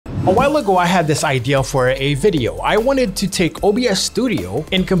A while ago, I had this idea for a video. I wanted to take OBS Studio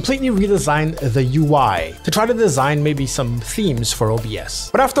and completely redesign the UI to try to design maybe some themes for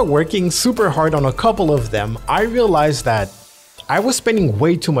OBS. But after working super hard on a couple of them, I realized that I was spending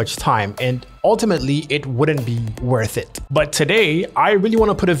way too much time and ultimately it wouldn't be worth it. But today, I really want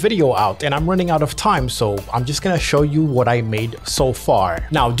to put a video out and I'm running out of time, so I'm just gonna show you what I made so far.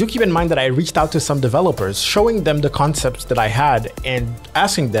 Now, do keep in mind that I reached out to some developers, showing them the concepts that I had and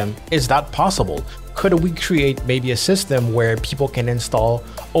asking them, is that possible? Could we create maybe a system where people can install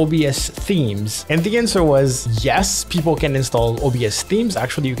OBS themes? And the answer was yes, people can install OBS themes.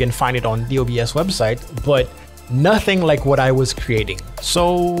 Actually, you can find it on the OBS website, but nothing like what I was creating.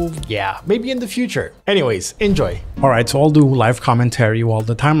 So yeah, maybe in the future. Anyways, enjoy. All right, so I'll do live commentary while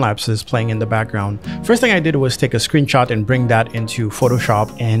the time lapse is playing in the background. First thing I did was take a screenshot and bring that into Photoshop.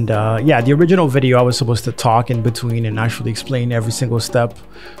 And yeah, the original video I was supposed to talk in between and actually explain every single step.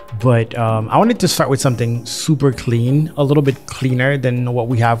 But I wanted to start with something super clean, a little bit cleaner than what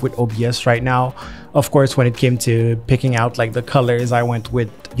we have with OBS right now. Of course, when it came to picking out like the colors, I went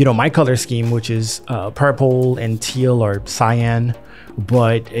with, you know, my color scheme, which is purple and teal or cyan,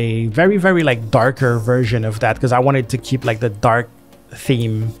 but a very, very like darker version of that because I wanted to keep like the dark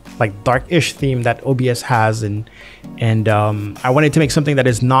theme, like dark-ish theme that OBS has, and I wanted to make something that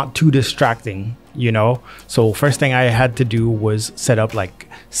is not too distracting, you know. So first thing I had to do was set up like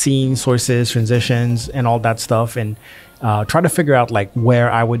scene sources, transitions, and all that stuff, and try to figure out like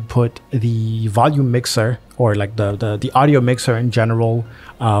where I would put the volume mixer or like the audio mixer in general.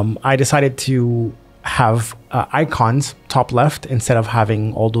 I decided to have icons top left instead of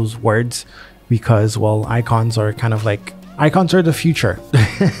having all those words because, well, icons are kind of like, icons are the future.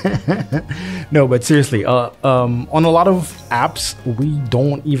 No, but seriously, on a lot of apps, we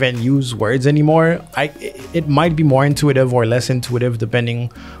don't even use words anymore. It might be more intuitive or less intuitive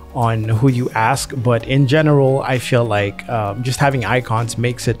depending on who you ask, but in general, I feel like just having icons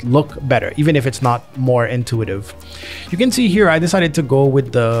makes it look better, even if it's not more intuitive. You can see here, I decided to go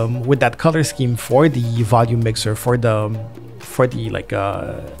with that color scheme for the volume mixer, for the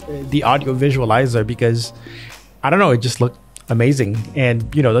audio visualizer, because I don't know, it just looked amazing.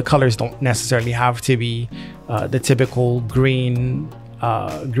 And you know, the colors don't necessarily have to be the typical green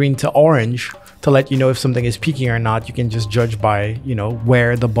to orange to let you know if something is peaking or not. You can just judge by, you know,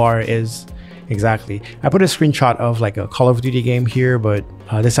 where the bar is exactly. I put a screenshot of like a Call of Duty game here, but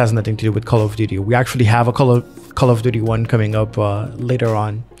this has nothing to do with Call of Duty. We actually have a Call of Duty one coming up later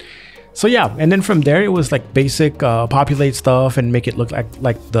on. So yeah, and then from there it was like basic populate stuff and make it look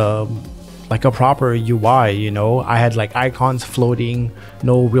like a proper UI, you know. I had like icons floating,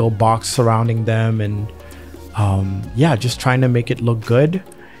 no real box surrounding them, and yeah, just trying to make it look good.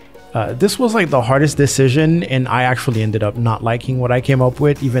 This was like the hardest decision, and I actually ended up not liking what I came up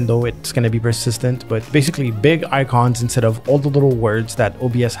with, even though it's going to be persistent. But basically big icons instead of all the little words that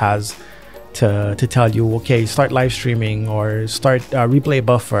OBS has to tell you, okay, start live streaming or start replay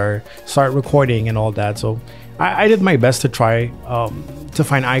buffer, start recording and all that. So I did my best to try to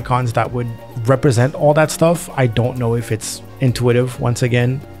find icons that would represent all that stuff. I don't know if it's intuitive once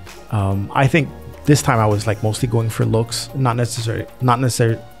again. I think this time I was like mostly going for looks, not necessarily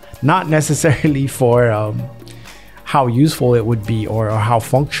for how useful it would be or how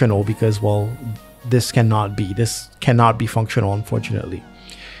functional, because, well, this cannot be functional, unfortunately.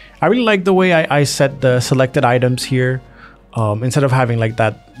 I really like the way I set the selected items here. Instead of having like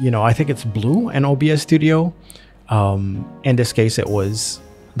that, you know, I think it's blue and OBS Studio. In this case, it was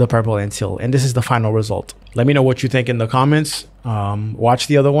the purple and teal, and this is the final result. Let me know what you think in the comments. Watch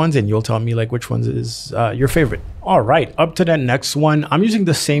the other ones and you'll tell me like which ones is your favorite. All right, up to the next one. I'm using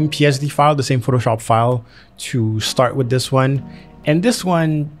the same PSD file, the same Photoshop file to start with this one. And this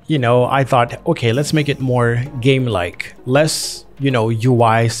one, you know, I thought, okay, let's make it more game-like, less, you know,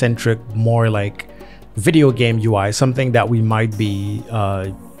 UI centric, more like video game UI, something that we might be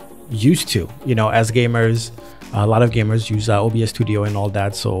used to, you know, as gamers. A lot of gamers use OBS Studio and all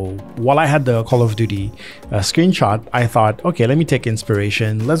that. So while I had the Call of Duty screenshot, I thought, okay, let me take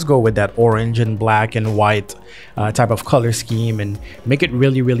inspiration. Let's go with that orange and black and white type of color scheme and make it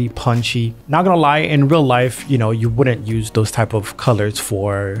really, really punchy. Not gonna lie, in real life, you know, you wouldn't use those type of colors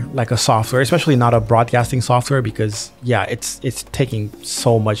for like a software, especially not a broadcasting software, because yeah, it's taking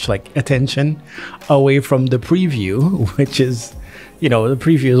so much like attention away from the preview, which is, you know, the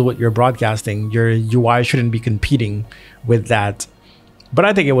preview is what you're broadcasting. Your UI shouldn't be competing with that. But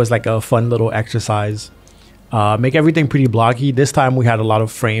I think it was like a fun little exercise. Make everything pretty blocky. This time we had a lot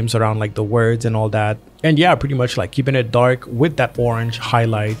of frames around like the words and all that. And yeah, pretty much like keeping it dark with that orange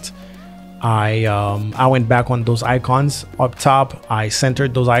highlight. I went back on those icons up top. I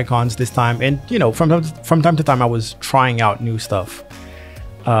centered those icons this time, and you know, from time to time I was trying out new stuff.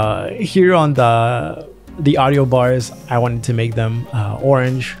 Here on the audio bars, I wanted to make them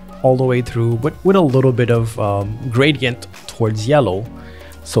orange all the way through, but with a little bit of gradient towards yellow.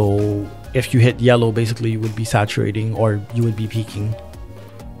 So if you hit yellow, basically you would be saturating or you would be peaking.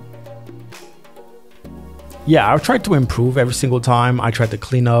 Yeah, I've tried to improve every single time. I tried to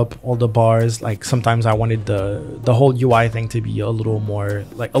clean up all the bars. Like sometimes I wanted the whole UI thing to be a little more,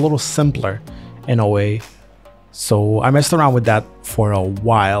 like a little simpler in a way. So I messed around with that for a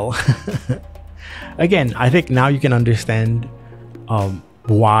while. Again, I think now you can understand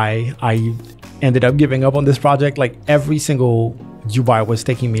why I ended up giving up on this project. Like every single UI was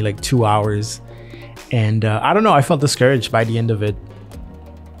taking me like 2 hours, and I don't know, I felt discouraged by the end of it.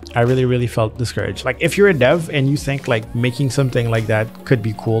 I really felt discouraged. Like if you're a dev and you think like making something like that could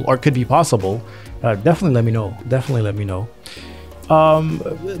be cool or could be possible, definitely let me know. Definitely let me know.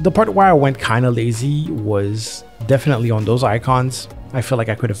 The part where I went kind of lazy was definitely on those icons. I feel like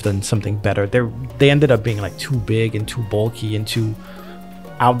I could have done something better. They ended up being like too big and too bulky and too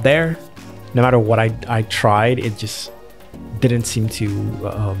out there. No matter what I tried, it just didn't seem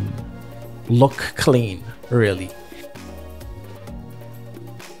to look clean, really.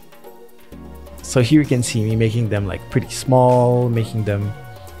 So here you can see me making them like pretty small, making them,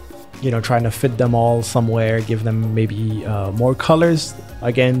 you know, trying to fit them all somewhere, give them maybe more colors.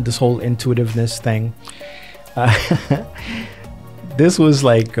 Again, this whole intuitiveness thing. This was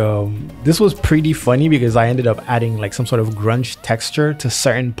like, this was pretty funny because I ended up adding like some sort of grunge texture to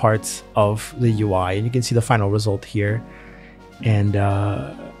certain parts of the UI, and you can see the final result here. And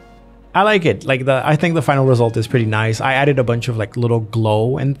I like it. Like I think the final result is pretty nice. I added a bunch of like little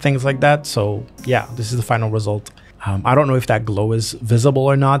glow and things like that. So yeah, this is the final result. I don't know if that glow is visible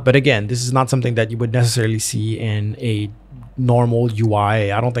or not, but again, this is not something that you would necessarily see in a normal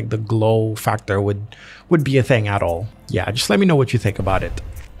UI. I don't think the glow factor would be a thing at all. Yeah, just let me know what you think about it.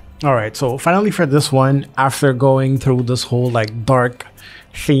 All right, so finally for this one, after going through this whole like dark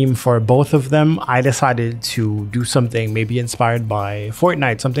theme for both of them, I decided to do something maybe inspired by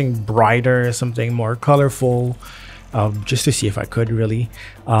Fortnite, something brighter, something more colorful, just to see if I could really.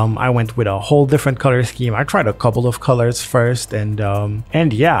 I went with a whole different color scheme. I tried a couple of colors first, and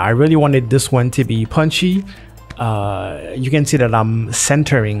yeah, I really wanted this one to be punchy. You can see that I'm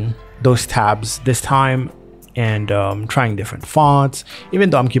centering those tabs this time and trying different fonts, even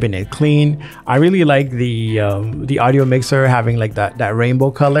though I'm keeping it clean. I really like the audio mixer having like that rainbow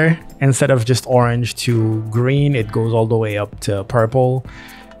color. Instead of just orange to green, it goes all the way up to purple,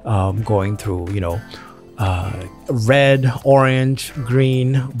 going through, you know, red, orange,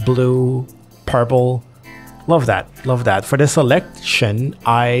 green, blue, purple. Love that, love that. For the selection,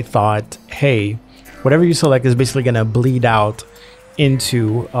 I thought, hey, whatever you select is basically gonna bleed out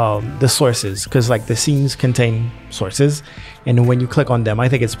into the sources, because like the scenes contain sources, and when you click on them, I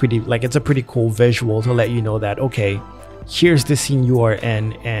think it's pretty, like it's a pretty cool visual to let you know that, okay, here's the scene you are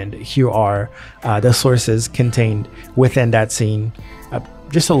in, and here are the sources contained within that scene.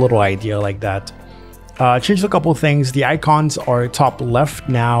 Just a little idea like that. Changed a couple things. The icons are top left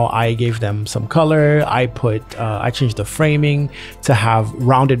now. I gave them some color. I changed the framing to have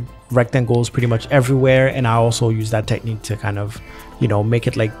rounded rectangles pretty much everywhere, and I also use that technique to kind of, you know, make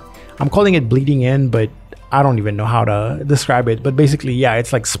it like, I'm calling it bleeding in, but I don't even know how to describe it. But basically, yeah,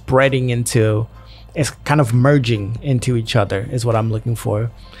 it's like spreading into, it's kind of merging into each other is what I'm looking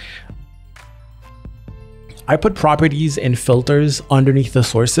for. I put properties and filters underneath the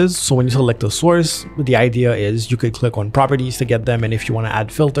sources. So when you select a source, the idea is you could click on properties to get them. And if you want to add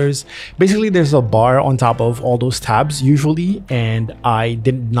filters, basically there's a bar on top of all those tabs usually. And I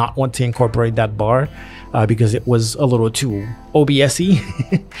did not want to incorporate that bar because it was a little too OBS-y.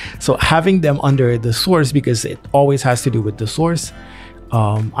 So having them under the source, because it always has to do with the source,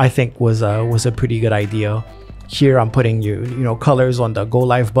 I think was a pretty good idea. Here I'm putting you know, colors on the go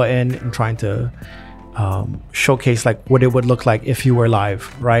live button and trying to showcase like what it would look like if you were live,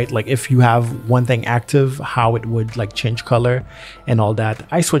 right? Like if you have one thing active, how it would like change color and all that.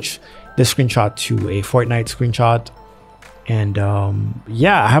 I switched the screenshot to a Fortnite screenshot, and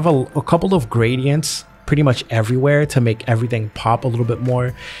yeah, I have a couple of gradients pretty much everywhere to make everything pop a little bit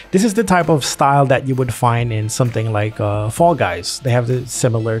more. This is the type of style that you would find in something like Fall Guys. They have the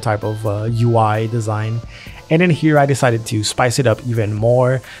similar type of UI design. And then here I decided to spice it up even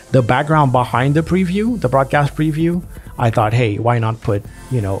more. The background behind the preview, the broadcast preview, I thought, hey, why not put,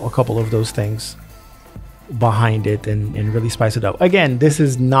 you know, a couple of those things behind it and really spice it up. Again, this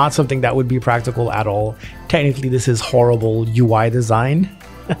is not something that would be practical at all. Technically, this is horrible UI design.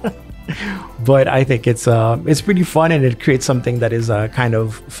 but I think it's pretty fun, and it creates something that is kind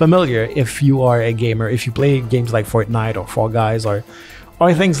of familiar if you are a gamer, if you play games like Fortnite or Fall Guys or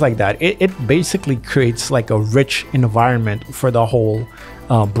things like that. It basically creates like a rich environment for the whole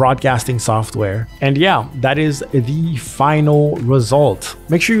broadcasting software. And yeah, that is the final result.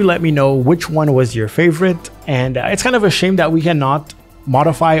 Make sure you let me know which one was your favorite. And it's kind of a shame that we cannot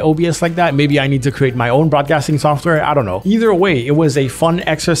modify OBS like that. Maybe I need to create my own broadcasting software. I don't know. Either way, it was a fun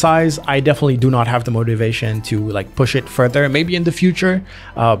exercise. I definitely do not have the motivation to like push it further. Maybe in the future,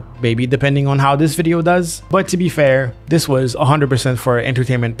 maybe depending on how this video does. But to be fair, this was 100% for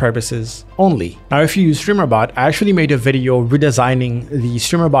entertainment purposes only. Now, if you use StreamerBot, I actually made a video redesigning the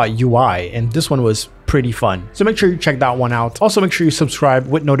StreamerBot UI, and this one was pretty fun. So make sure you check that one out. Also, make sure you subscribe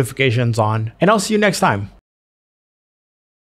with notifications on, and I'll see you next time.